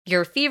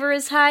Your fever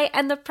is high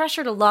and the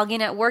pressure to log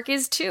in at work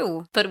is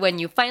too. But when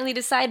you finally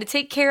decide to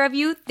take care of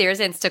you, there's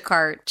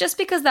Instacart. Just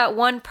because that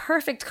one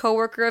perfect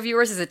coworker of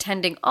yours is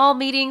attending all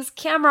meetings,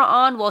 camera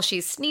on while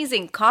she's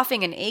sneezing,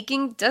 coughing, and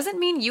aching, doesn't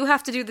mean you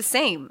have to do the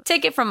same.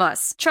 Take it from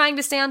us. Trying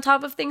to stay on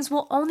top of things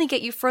will only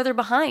get you further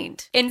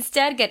behind.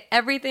 Instead, get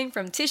everything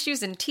from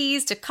tissues and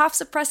teas to cough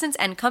suppressants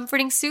and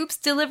comforting soups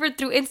delivered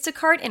through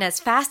Instacart in as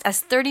fast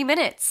as 30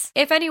 minutes.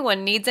 If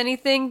anyone needs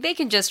anything, they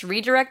can just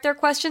redirect their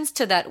questions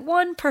to that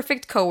one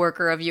perfect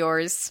coworker of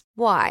yours.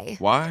 Why?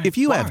 Why? If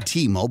you have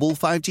T-Mobile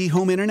 5G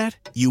home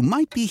internet, you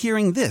might be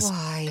hearing this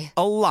Why?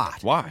 a lot.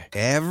 Why?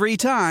 Every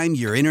time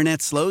your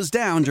internet slows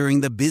down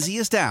during the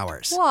busiest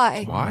hours.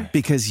 Why? Why?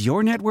 Because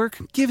your network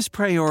gives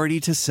priority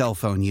to cell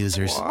phone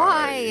users.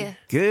 Why?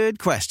 Good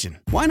question.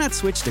 Why not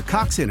switch to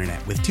Cox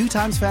Internet with 2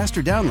 times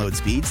faster download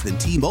speeds than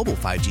T-Mobile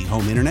 5G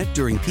home internet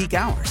during peak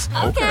hours?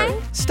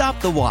 Okay. Stop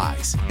the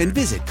whys and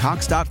visit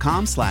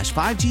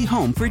cox.com/5G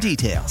home for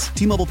details.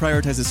 T-Mobile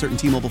prioritizes certain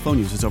T-Mobile phone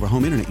users over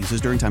home internet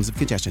users during times of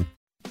congestion.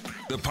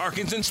 The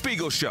Parkinson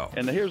Spiegel Show.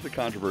 And here's the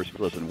controversy.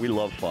 Listen, we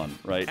love fun,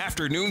 right?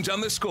 Afternoons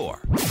on The Score.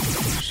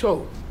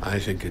 So, I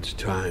think it's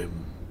time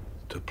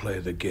to play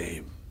the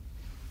game.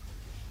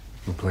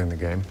 We're playing the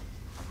game?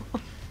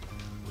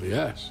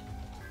 Yes,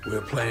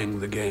 we're playing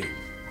the game.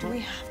 Do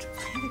we have to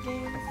play the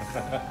game?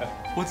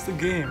 What's the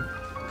game?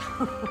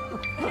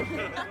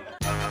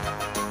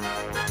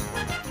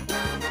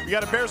 We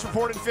got a Bears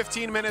report in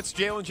 15 minutes.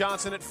 Jalen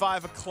Johnson at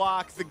 5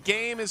 o'clock. The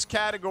game is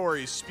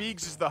categories.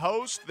 Speegs is the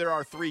host. There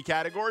are 3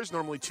 categories,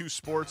 normally 2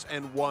 sports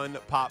and 1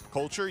 pop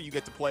culture. You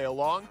get to play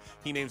along.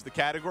 He names the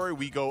category.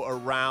 We go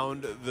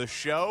around the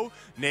show,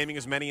 naming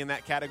as many in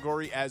that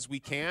category as we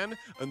can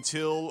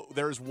until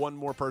there's one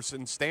more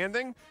person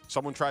standing.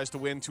 Someone tries to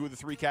win 2 of the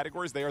 3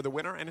 categories. They are the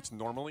winner, and it's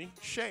normally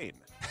Shane.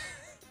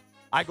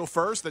 I go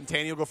first, then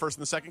Tanny will go first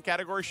in the second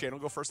category. Shane will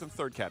go first in the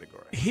third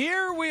category.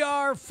 Here we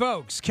are,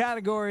 folks.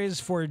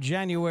 Categories for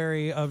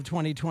January of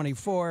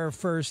 2024.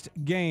 First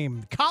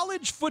game.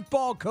 College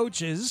football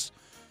coaches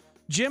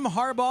Jim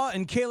Harbaugh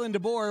and Kalen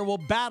DeBoer will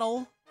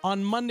battle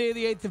on Monday,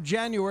 the 8th of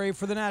January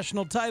for the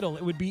national title.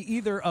 It would be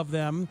either of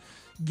them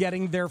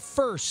getting their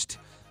first.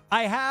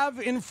 I have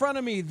in front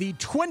of me the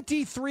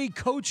 23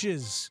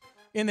 coaches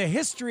in the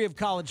history of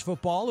college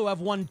football who have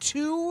won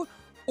 2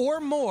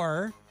 or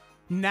more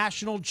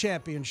national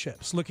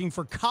championships. Looking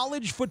for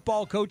college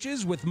football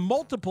coaches with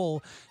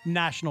multiple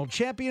national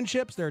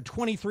championships. There are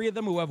 23 of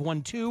them who have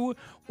won 2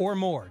 or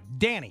more.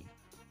 Danny.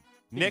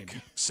 Nick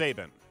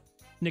Saban.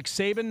 Nick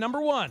Saban,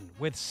 number 1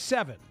 with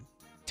 7.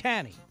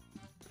 Tanny.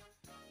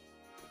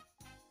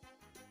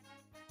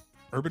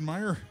 Urban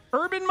Meyer.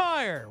 Urban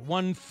Meyer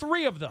won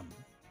 3 of them.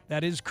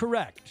 That is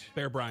correct.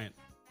 Bear Bryant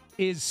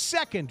is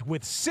second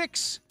with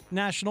 6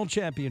 national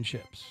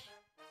championships.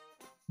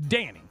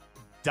 Danny.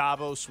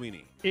 Dabo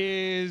Sweeney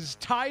is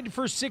tied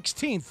for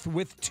 16th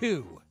with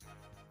 2.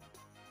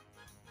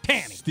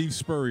 Tanny. Steve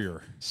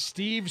Spurrier.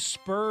 Steve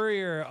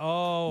Spurrier.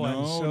 Oh, I'm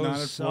No, so not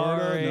at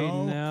sorry. Florida,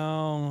 no.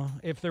 No.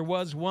 If there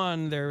was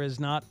one, there is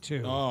not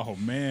 2. Oh,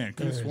 man.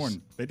 Could have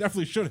sworn. They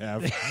definitely should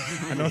have.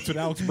 I know that's what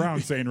Alex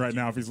Brown's saying right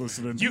now if he's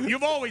listening.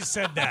 You've always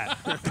said that.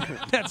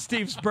 That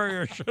Steve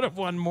Spurrier should have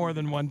won more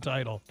than one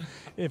title.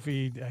 I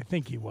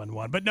think he won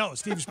one. But no,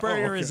 Steve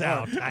Spurrier is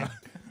out. I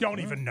don't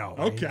even know.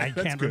 Okay, I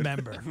that's can't good.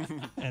 remember.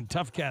 And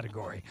tough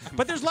category.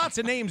 But there's lots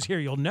of names here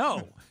you'll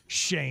know.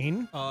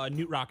 Shane.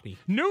 Newt Rockne.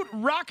 Newt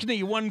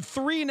Rockne won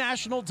 3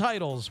 national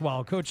titles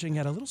while coaching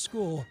at a little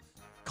school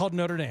called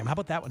Notre Dame. How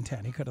about that one,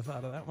 Tanny? Could have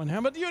thought of that one. How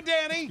about you,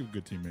 Danny? You're a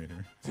good teammate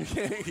here.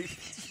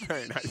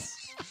 Very nice.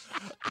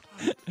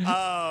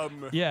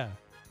 Yeah.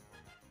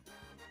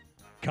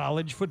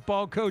 College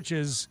football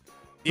coaches.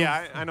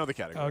 Yeah, I know the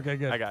category. Okay,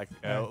 good. I got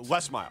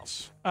Les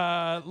Miles.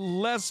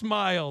 Les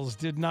Miles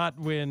did not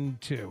win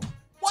 2.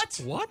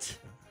 What?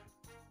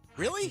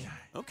 Really?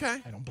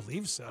 Okay. I don't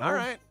believe so. All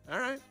right. All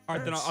right,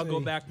 then I'll go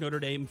back Notre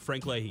Dame.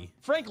 Frank Leahy.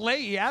 Frank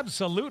Leahy,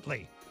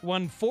 absolutely.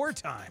 Won 4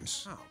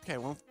 times. Oh, okay.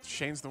 Well,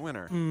 Shane's the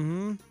winner.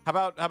 Mm-hmm.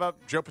 How about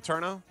Joe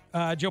Paterno?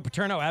 Joe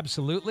Paterno,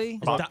 absolutely.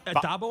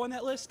 Dabo on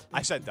that list?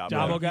 I said Dabo.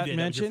 Dabo got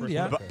mentioned,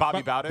 yeah.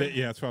 Bobby Bowden?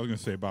 Yeah, that's what I was going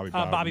to say, Bobby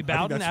Bowden. Bobby I think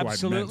Bowden, that's who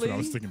absolutely. I meant when I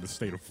was thinking the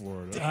state of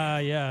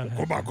Florida. Yeah.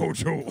 What about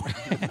Coach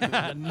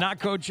O? Not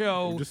Coach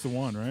O. Just the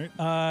one,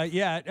 right?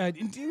 Yeah.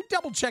 Do you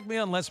double check me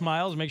on Les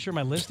Miles? Make sure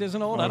my list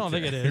isn't old. I don't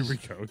think it is. Here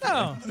we go.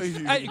 No.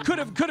 It could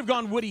have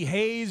gone Woody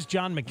Hayes,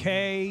 John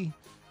McKay,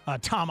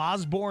 Tom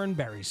Osborne,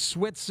 Barry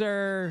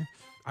Switzer,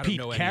 I don't Pete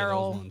know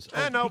Carroll. any of those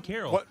ones. No. Pete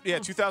Carroll. What? Yeah,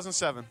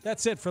 2007.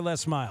 That's it for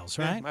Les Miles,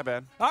 right? Yeah, my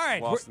bad. All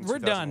right, Lost in we're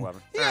done.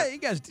 2011. Yeah, All right. you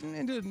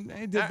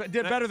guys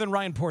did better than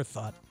Ryan Porth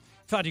thought.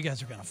 Thought you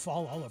guys were going to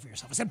fall all over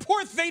yourself. I said,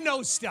 Porth, they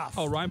know stuff.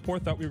 Oh, Ryan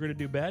Porth thought we were going to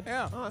do bad?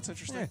 Yeah. Oh, that's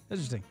interesting. Yeah,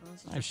 interesting.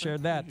 I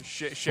shared that.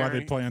 That's why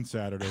they play on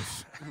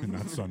Saturdays and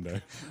not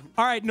Sunday.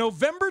 All right,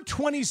 November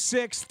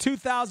 26th,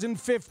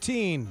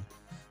 2015.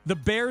 The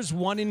Bears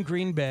won in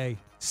Green Bay,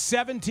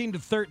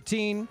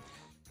 17-13.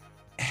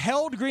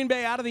 Held Green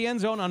Bay out of the end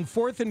zone on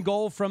 4th and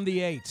goal from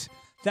the 8.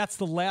 That's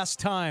the last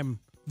time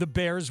the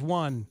Bears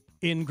won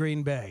in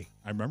Green Bay.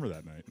 I remember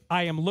that night.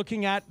 I am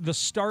looking at the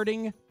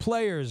starting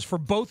players for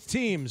both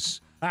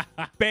teams.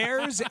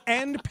 Bears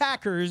and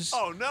Packers.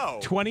 Oh, no.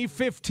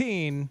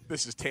 2015.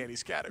 This is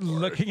Tanny's category.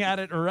 Looking at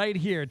it right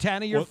here.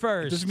 Tanny, you're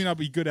first. It doesn't mean I'll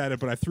be good at it,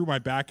 but I threw my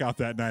back out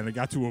that night and I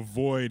got to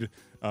avoid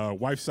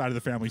wife's side of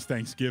the family's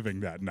Thanksgiving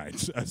that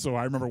night. So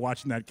I remember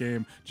watching that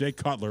game. Jay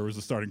Cutler was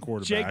the starting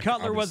quarterback. Jay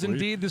Cutler was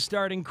obviously. indeed the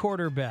starting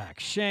quarterback.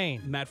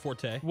 Shane. Matt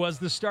Forte Was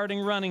the starting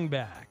running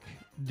back.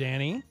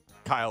 Danny.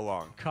 Kyle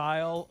Long.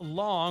 Kyle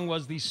Long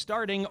was the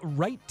starting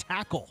right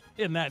tackle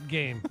in that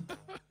game.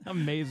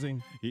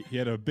 Amazing. He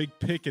had a big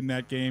pick in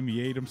that game.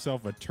 He ate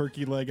himself a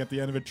turkey leg at the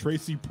end of it.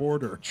 Tracy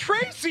Porter.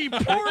 Tracy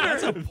Porter.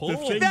 That's a pull. The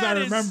things That I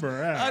is remember.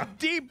 Yeah. a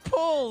deep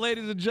pull,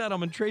 ladies and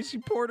gentlemen. Tracy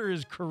Porter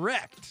is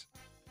correct.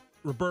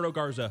 Roberto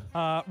Garza.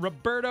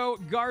 Roberto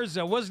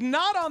Garza was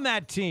not on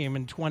that team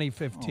in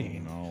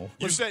 2015. Oh, no.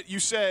 You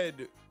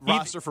said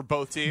roster for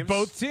both teams?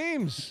 Both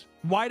teams.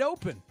 Wide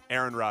open.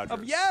 Aaron Rodgers.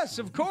 Yes,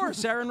 of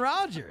course, Aaron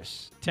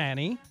Rodgers.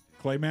 Tanny.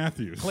 Clay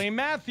Matthews. Clay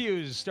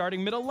Matthews,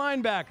 starting middle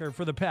linebacker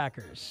for the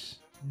Packers.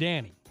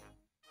 Danny.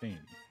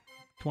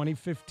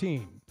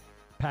 2015.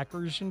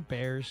 Packers and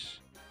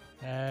Bears.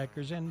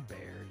 Packers and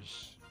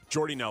Bears.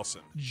 Jordy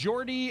Nelson.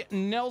 Jordy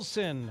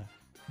Nelson.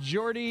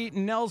 Jordy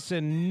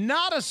Nelson,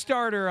 not a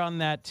starter on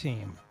that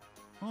team.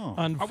 Oh.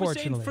 Unfortunately. Are we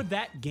saying for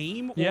that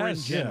game or yes.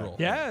 in general?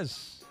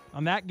 Yes.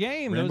 On that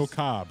game. Randall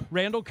Cobb.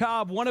 Randall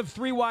Cobb, one of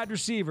three wide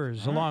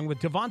receivers, along with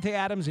Devontae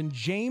Adams and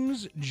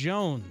James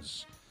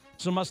Jones.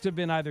 So must have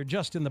been either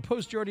just in the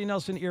post-Jordy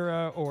Nelson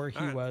era or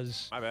he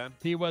was My bad.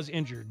 He was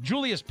injured.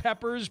 Julius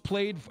Peppers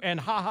played,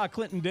 and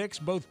Clinton Dix,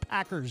 both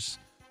Packers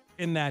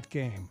in that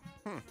game.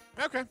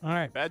 Okay. All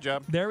right. Bad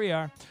job. There we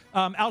are.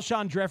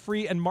 Alshon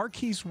Jeffrey and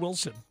Marquise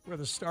Wilson were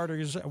the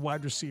starters at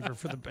wide receiver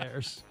for the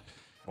Bears.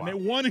 And they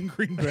won in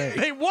Green Bay.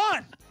 They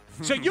won!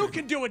 So you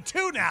can do it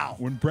too now.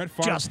 When Brett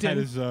Favre Justin. had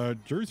his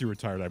jersey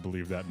retired, I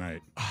believe, that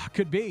night.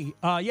 Could be.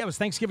 Yeah, it was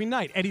Thanksgiving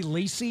night. Eddie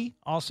Lacy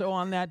also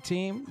on that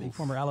team, the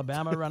former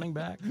Alabama running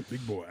back.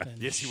 Big boy.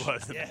 Yes, he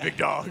was. Big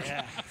dog.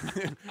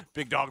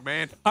 Big dog,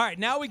 man. All right,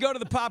 now we go to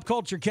the pop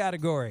culture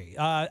category.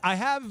 I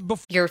have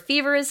before. Your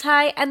fever is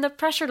high and the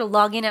pressure to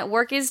log in at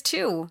work is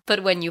too.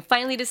 But when you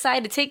finally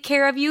decide to take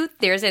care of you,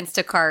 there's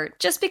Instacart.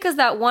 Just because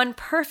that one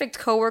perfect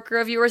coworker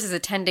of yours is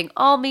attending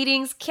all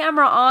meetings,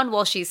 camera on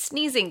while she's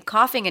sneezing,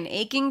 coughing, and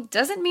aching,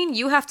 doesn't mean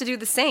you have to do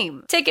the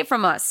same. Take it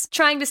from us.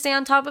 Trying to stay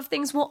on top of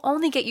things will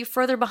only get you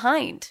further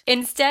behind.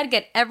 Instead,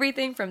 get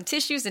everything from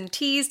tissues and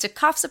teas to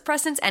cough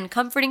suppressants and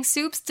comforting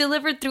soups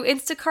delivered through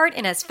Instacart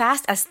in as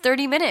fast as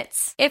 30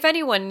 minutes. If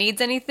anyone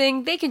needs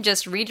anything, they can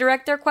just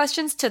redirect their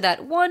questions to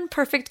that one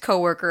perfect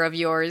coworker of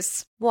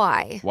yours.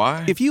 Why?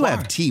 Why? If you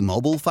have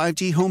T-Mobile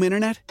 5G home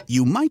internet,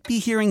 you might be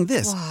hearing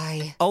this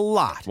Why? a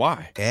lot.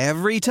 Why?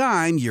 Every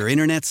time your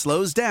internet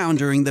slows down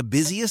during the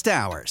busiest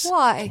hours.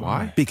 Why?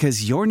 Why?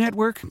 Because your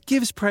network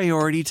gives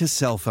priority to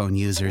cell phone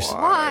users.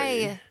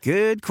 Why?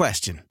 Good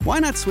question. Why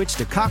not switch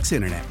to Cox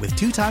Internet with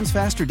 2 times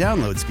faster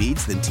download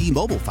speeds than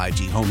T-Mobile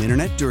 5G home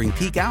internet during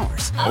peak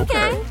hours?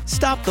 Okay.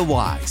 Stop the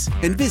whys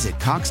and visit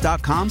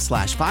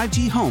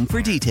cox.com/5G home for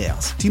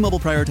details. T-Mobile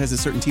prioritizes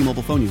certain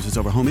T-Mobile phone users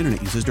over home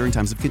internet users during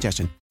times of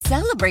congestion.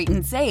 Celebrate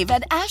and save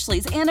at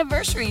Ashley's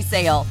Anniversary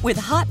Sale. With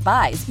Hot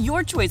Buys,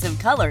 your choice of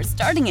colors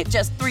starting at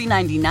just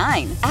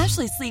 $3.99.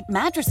 Ashley Sleep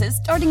mattresses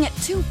starting at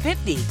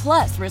 $2.50.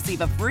 Plus,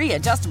 receive a free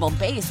adjustable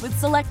base with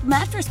select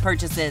mattress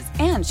purchases.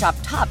 And shop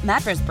top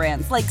mattress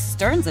brands like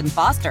Stearns &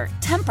 Foster,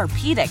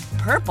 Tempur-Pedic,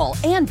 Purple,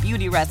 and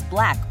Beautyrest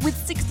Black with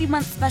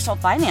 60-month special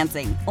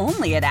financing.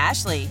 Only at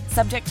Ashley.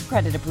 Subject to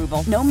credit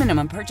approval. No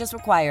minimum purchase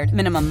required.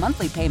 Minimum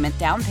monthly payment,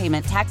 down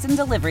payment, tax, and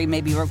delivery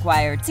may be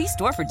required. See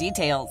store for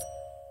details.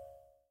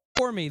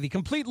 For me, the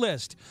complete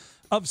list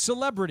of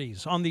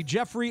celebrities on the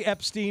Jeffrey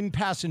Epstein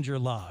passenger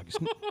logs.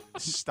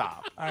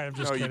 Stop. All right, I'm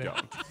just kidding. You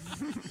don't.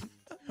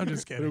 I'm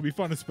just It kidding. would be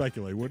fun to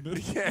speculate, wouldn't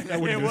it? Yeah, That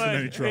wouldn't It get us in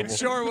any would. trouble. It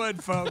sure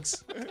would,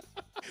 folks.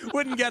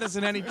 Wouldn't get us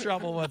in any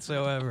trouble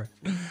whatsoever.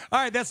 All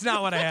right, that's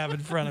not what I have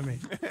in front of me.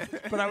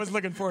 But I was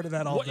looking forward to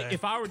that all What, day.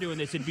 if I were doing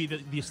this, it'd be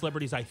the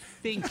celebrities I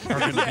think are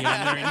going to be in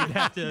there, and you'd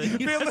have to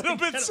be a little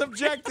bit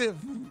subjective.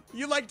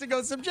 You like to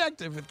go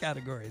subjective with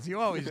categories.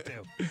 You always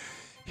do.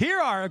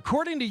 Here are,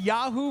 according to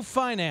Yahoo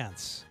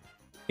Finance,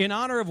 in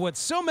honor of what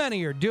so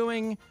many are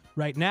doing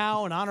right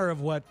now, in honor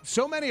of what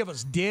so many of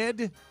us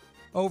did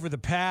over the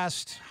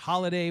past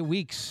holiday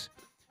weeks,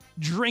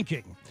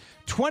 drinking.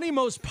 20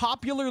 most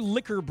popular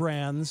liquor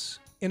brands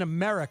in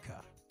America,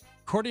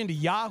 according to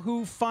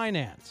Yahoo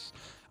Finance.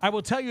 I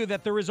will tell you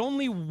that there is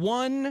only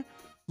one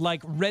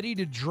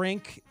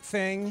ready-to-drink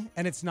thing,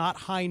 and it's not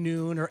High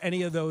Noon or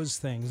any of those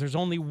things. There's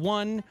only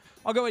one.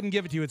 I'll go ahead and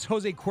give it to you. It's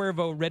Jose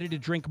Cuervo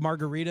ready-to-drink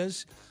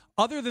margaritas.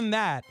 Other than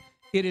that,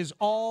 it is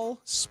all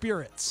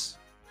spirits.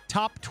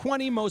 Top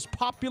 20 most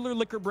popular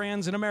liquor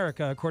brands in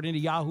America, according to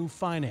Yahoo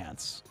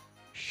Finance.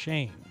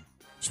 Shane.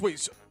 Sweet.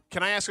 So,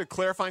 can I ask a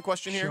clarifying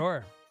question here?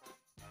 Sure.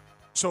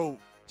 So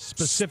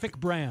specific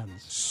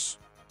brands.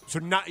 So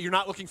you're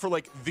not looking for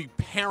like the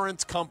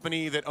parent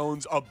company that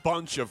owns a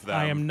bunch of them.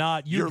 I am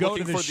not. You You're go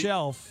looking to the for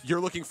shelf. You're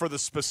looking for the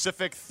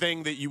specific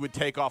thing that you would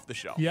take off the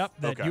shelf. Yep,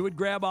 that Okay. you would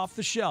grab off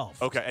the shelf.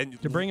 Okay,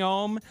 and to bring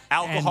home.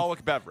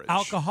 alcoholic beverage.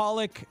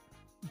 Alcoholic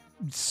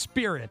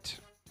spirit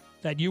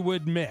that you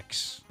would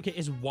mix. Okay,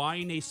 is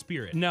wine a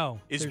spirit?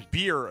 No. Is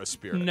beer a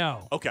spirit?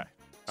 No. Okay.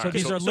 So All right,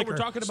 these are so liquor. we're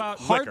talking about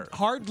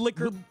hard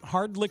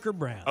liquor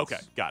brands. Okay,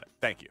 got it.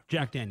 Thank you.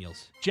 Jack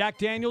Daniels. Jack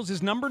Daniels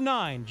is number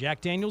 9. Jack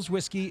Daniels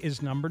whiskey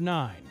is number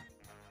 9.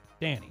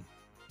 Danny.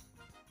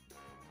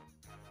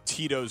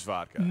 Tito's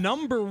vodka.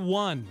 Number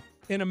 1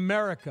 in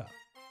America.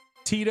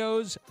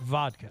 Tito's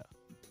vodka.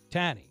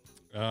 Tanny.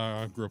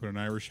 Grew up in an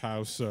Irish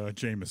house.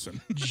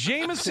 Jameson.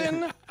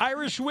 Jameson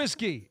Irish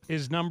whiskey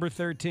is number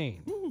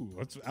 13. Ooh,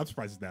 I'm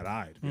surprised it's that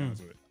high, to be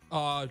honest with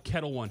you.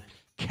 Kettle One.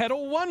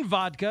 Kettle One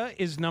vodka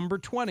is number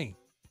 20.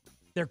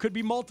 There could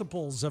be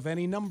multiples of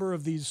any number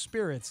of these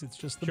spirits. It's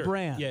just the Sure.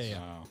 brand.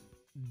 Yeah.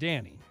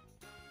 Danny.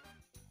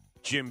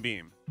 Jim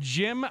Beam.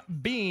 Jim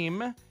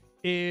Beam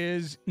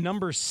is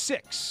number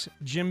 6.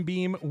 Jim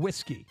Beam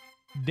whiskey.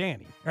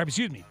 Danny. Or,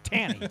 excuse me,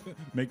 Tanny.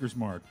 Maker's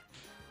Mark.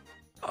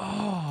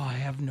 Oh, I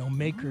have no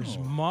Maker's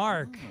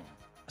Mark.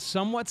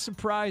 Somewhat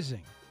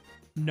surprising.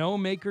 No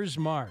Maker's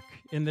Mark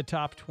in the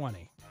top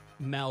 20.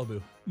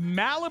 Malibu.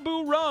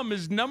 Malibu rum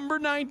is number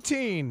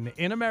 19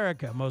 in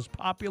America. Most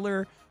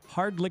popular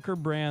hard liquor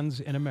brands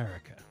in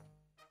America.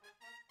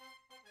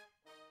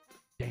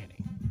 Danny.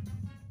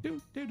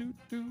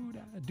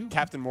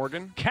 Captain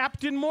Morgan.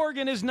 Captain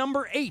Morgan is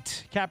number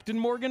 8. Captain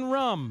Morgan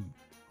rum.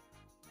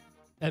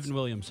 Evan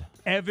Williams.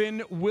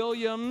 Evan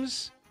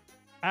Williams.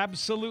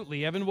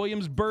 Absolutely. Evan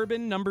Williams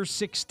bourbon, number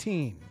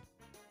 16.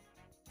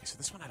 So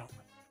this one I don't.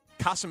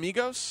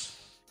 Casamigos.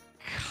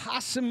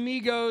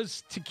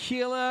 Casamigos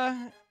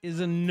tequila is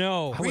a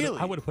no.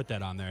 I would have put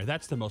that on there.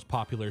 That's the most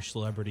popular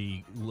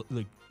celebrity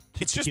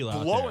It's just tequila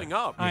out blowing there.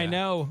 up. I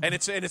know. And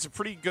it's a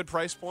pretty good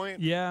price point.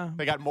 Yeah.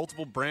 They got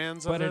multiple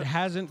brands But of it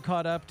hasn't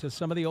caught up to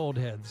some of the old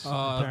heads,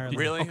 apparently.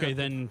 Really? Okay,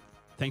 then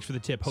thanks for the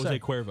tip. Jose Sorry.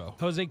 Cuervo.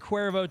 Jose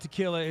Cuervo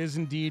tequila is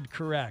indeed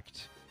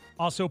correct.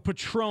 Also,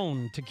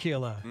 Patron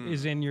tequila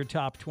is in your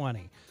top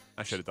 20.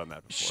 I should have done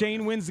that before.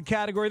 Shane wins the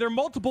category. There are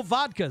multiple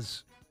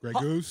vodkas. Grey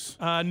Goose?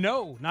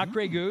 No, not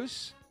Grey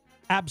Goose.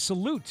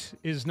 Absolute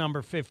is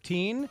number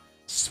 15.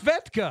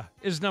 Svedka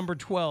is number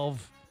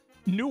 12.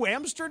 New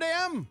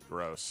Amsterdam.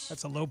 Gross.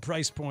 That's a low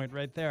price point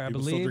right there,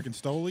 People I still believe. drinking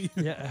Stoli?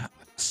 Yeah.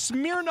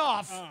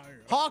 Smirnoff.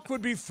 Hawk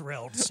would be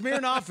thrilled.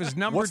 Smirnoff is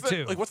number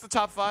 2. What's the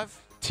top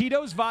 5?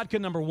 Tito's vodka,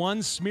 number 1.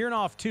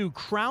 Smirnoff, 2.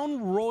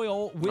 Crown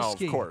Royal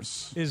whiskey of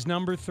course. is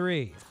number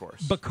 3. Of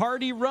course.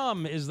 Bacardi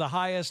rum is the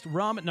highest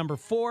rum at number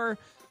 4.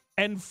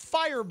 And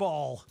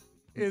Fireball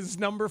is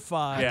number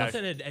 5. I thought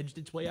that had edged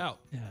its way out.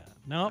 Yeah.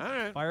 No,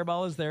 right.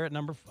 Fireball is there at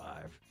number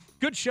 5.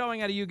 Good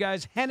showing out of you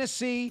guys.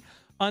 Hennessy,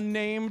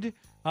 unnamed.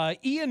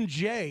 Ian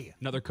J.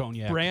 Another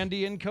cognac.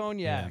 Brandy and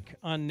cognac,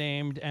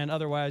 unnamed. And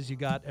otherwise, you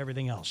got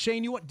everything else.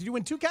 Shane, did you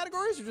win 2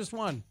 categories or just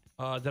 1?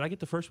 Did I get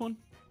the first one?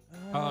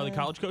 The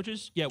college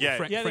coaches? Yeah, Yeah,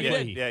 Frank you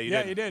Leahy. did.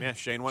 Yeah, you did. Yeah,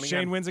 Shane won again.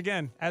 Shane wins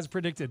again, as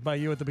predicted by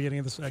you at the beginning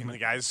of the The segment.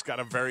 guy's got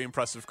a very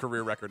impressive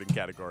career record in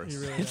categories.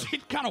 It's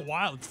kind of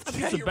wild.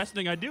 It's the best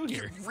thing I do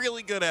here. You're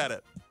really good at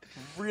it.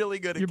 Really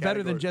good at You're better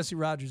than categories. Jesse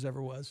Rogers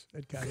ever was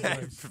at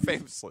categories.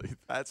 Famously.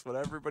 That's what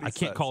everybody I says.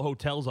 can't call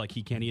hotels like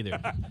he can either.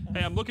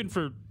 Hey, I'm looking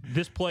for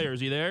this player. Is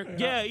he there?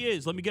 Yeah, he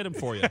is. Let me get him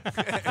for you.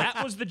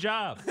 That was the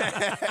job.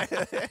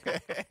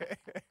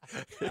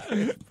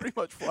 Pretty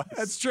much was.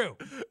 That's true.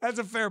 That's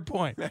a fair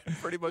point.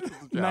 Pretty much was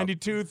the job.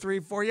 92, 3,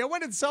 4. Yeah,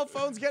 when did cell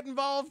phones get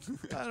involved?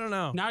 I don't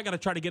know. Now I got to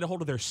try to get a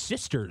hold of their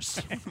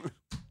sisters.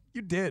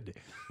 You did.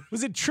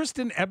 Was it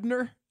Tristan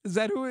Ebner? Is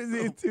that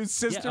whose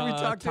sister we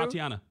talked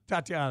Tatiana. to?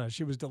 Tatiana.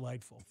 She was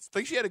delightful. I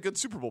think she had a good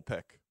Super Bowl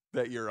pick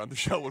that year on the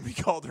show when we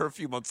called her a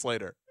few months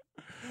later.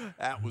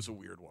 That was a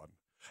weird one.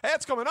 Hey,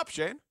 it's coming up,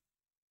 Shane.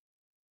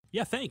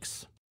 Yeah,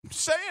 thanks. I'm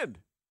just saying.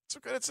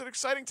 It's an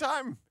exciting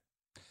time.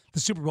 The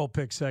Super Bowl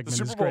pick segment The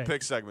Super is Bowl great.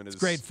 pick segment is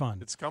great fun.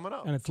 It's coming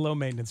up. And it's low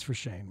maintenance for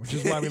Shane, which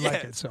is why we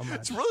like it so much.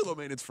 It's really low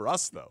maintenance for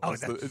us, though. Oh,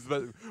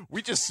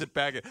 We just sit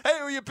back and, hey,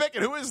 who are you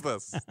picking? Who is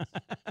this?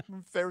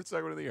 Favorite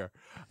segment of the year.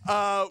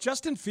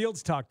 Justin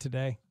Fields talked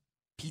today.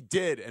 He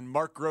did, and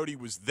Mark Grody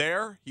was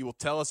there. He will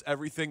tell us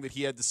everything that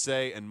he had to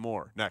say and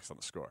more next on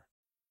The Score.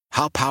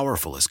 How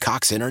powerful is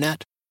Cox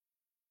Internet?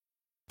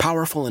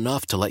 Powerful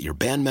enough to let your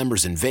band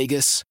members in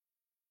Vegas,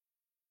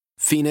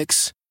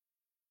 Phoenix,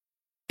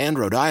 and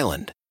Rhode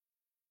Island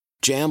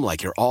jam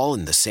like you're all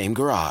in the same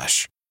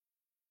garage.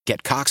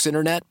 Get Cox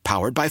Internet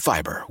powered by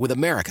fiber with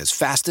America's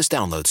fastest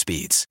download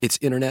speeds. It's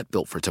internet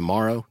built for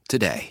tomorrow,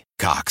 today.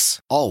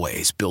 Cox,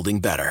 always building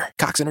better.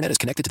 Cox Internet is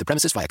connected to the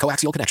premises via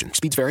coaxial connection.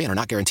 Speeds vary and are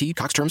not guaranteed.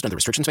 Cox terms and other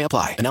restrictions may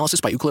apply.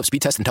 Analysis by Ookla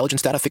Speed Test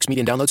Intelligence Data. Fixed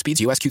median download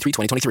speeds. US Q3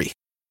 2023.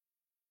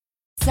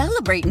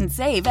 Celebrate and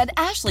save at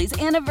Ashley's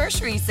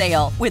Anniversary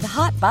Sale. With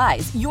Hot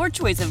Buys, your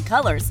choice of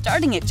colors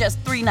starting at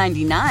just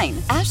 $3.99.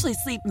 Ashley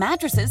Sleep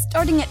mattresses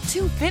starting at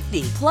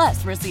 $2.50.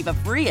 Plus, receive a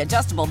free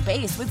adjustable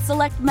base with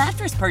select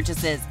mattress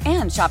purchases.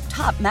 And shop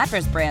top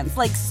mattress brands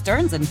like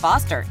Stearns &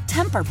 Foster,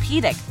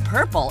 Tempur-Pedic,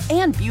 Purple,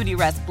 and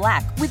Beautyrest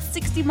Black with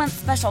 60-month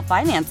special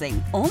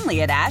financing.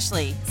 Only at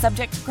Ashley.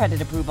 Subject to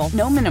credit approval.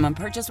 No minimum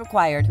purchase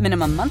required.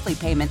 Minimum monthly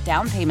payment,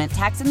 down payment,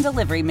 tax, and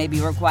delivery may be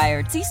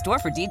required. See store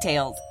for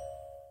details.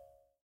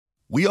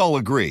 We all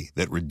agree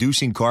that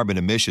reducing carbon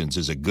emissions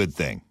is a good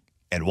thing.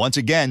 And once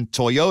again,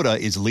 Toyota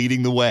is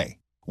leading the way.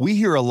 We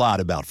hear a lot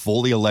about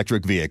fully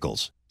electric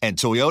vehicles, and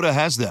Toyota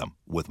has them,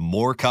 with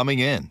more coming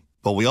in.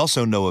 But we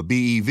also know a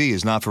BEV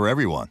is not for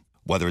everyone,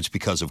 whether it's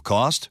because of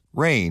cost,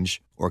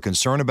 range, or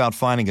concern about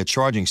finding a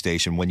charging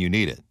station when you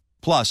need it.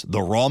 Plus,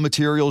 the raw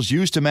materials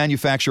used to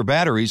manufacture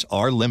batteries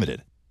are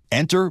limited.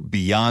 Enter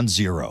Beyond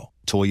Zero,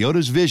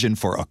 Toyota's vision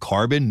for a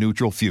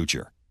carbon-neutral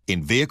future.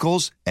 In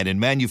vehicles and in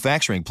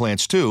manufacturing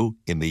plants, too,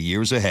 in the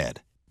years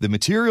ahead. The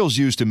materials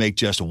used to make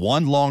just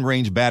one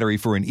long-range battery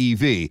for an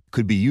EV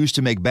could be used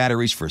to make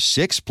batteries for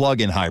 6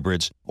 plug-in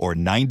hybrids or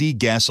 90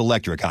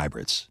 gas-electric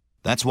hybrids.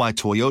 That's why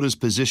Toyota's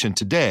position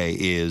today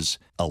is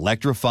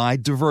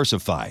electrified,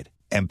 diversified,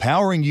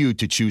 empowering you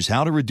to choose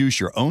how to reduce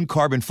your own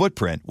carbon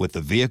footprint with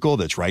the vehicle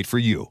that's right for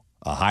you,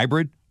 a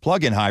hybrid,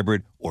 plug-in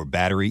hybrid, or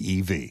battery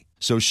EV.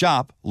 So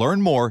shop,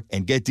 learn more,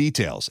 and get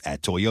details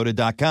at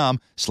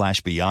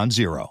toyota.com/beyond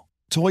zero.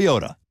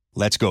 Toyota,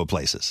 let's go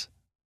places.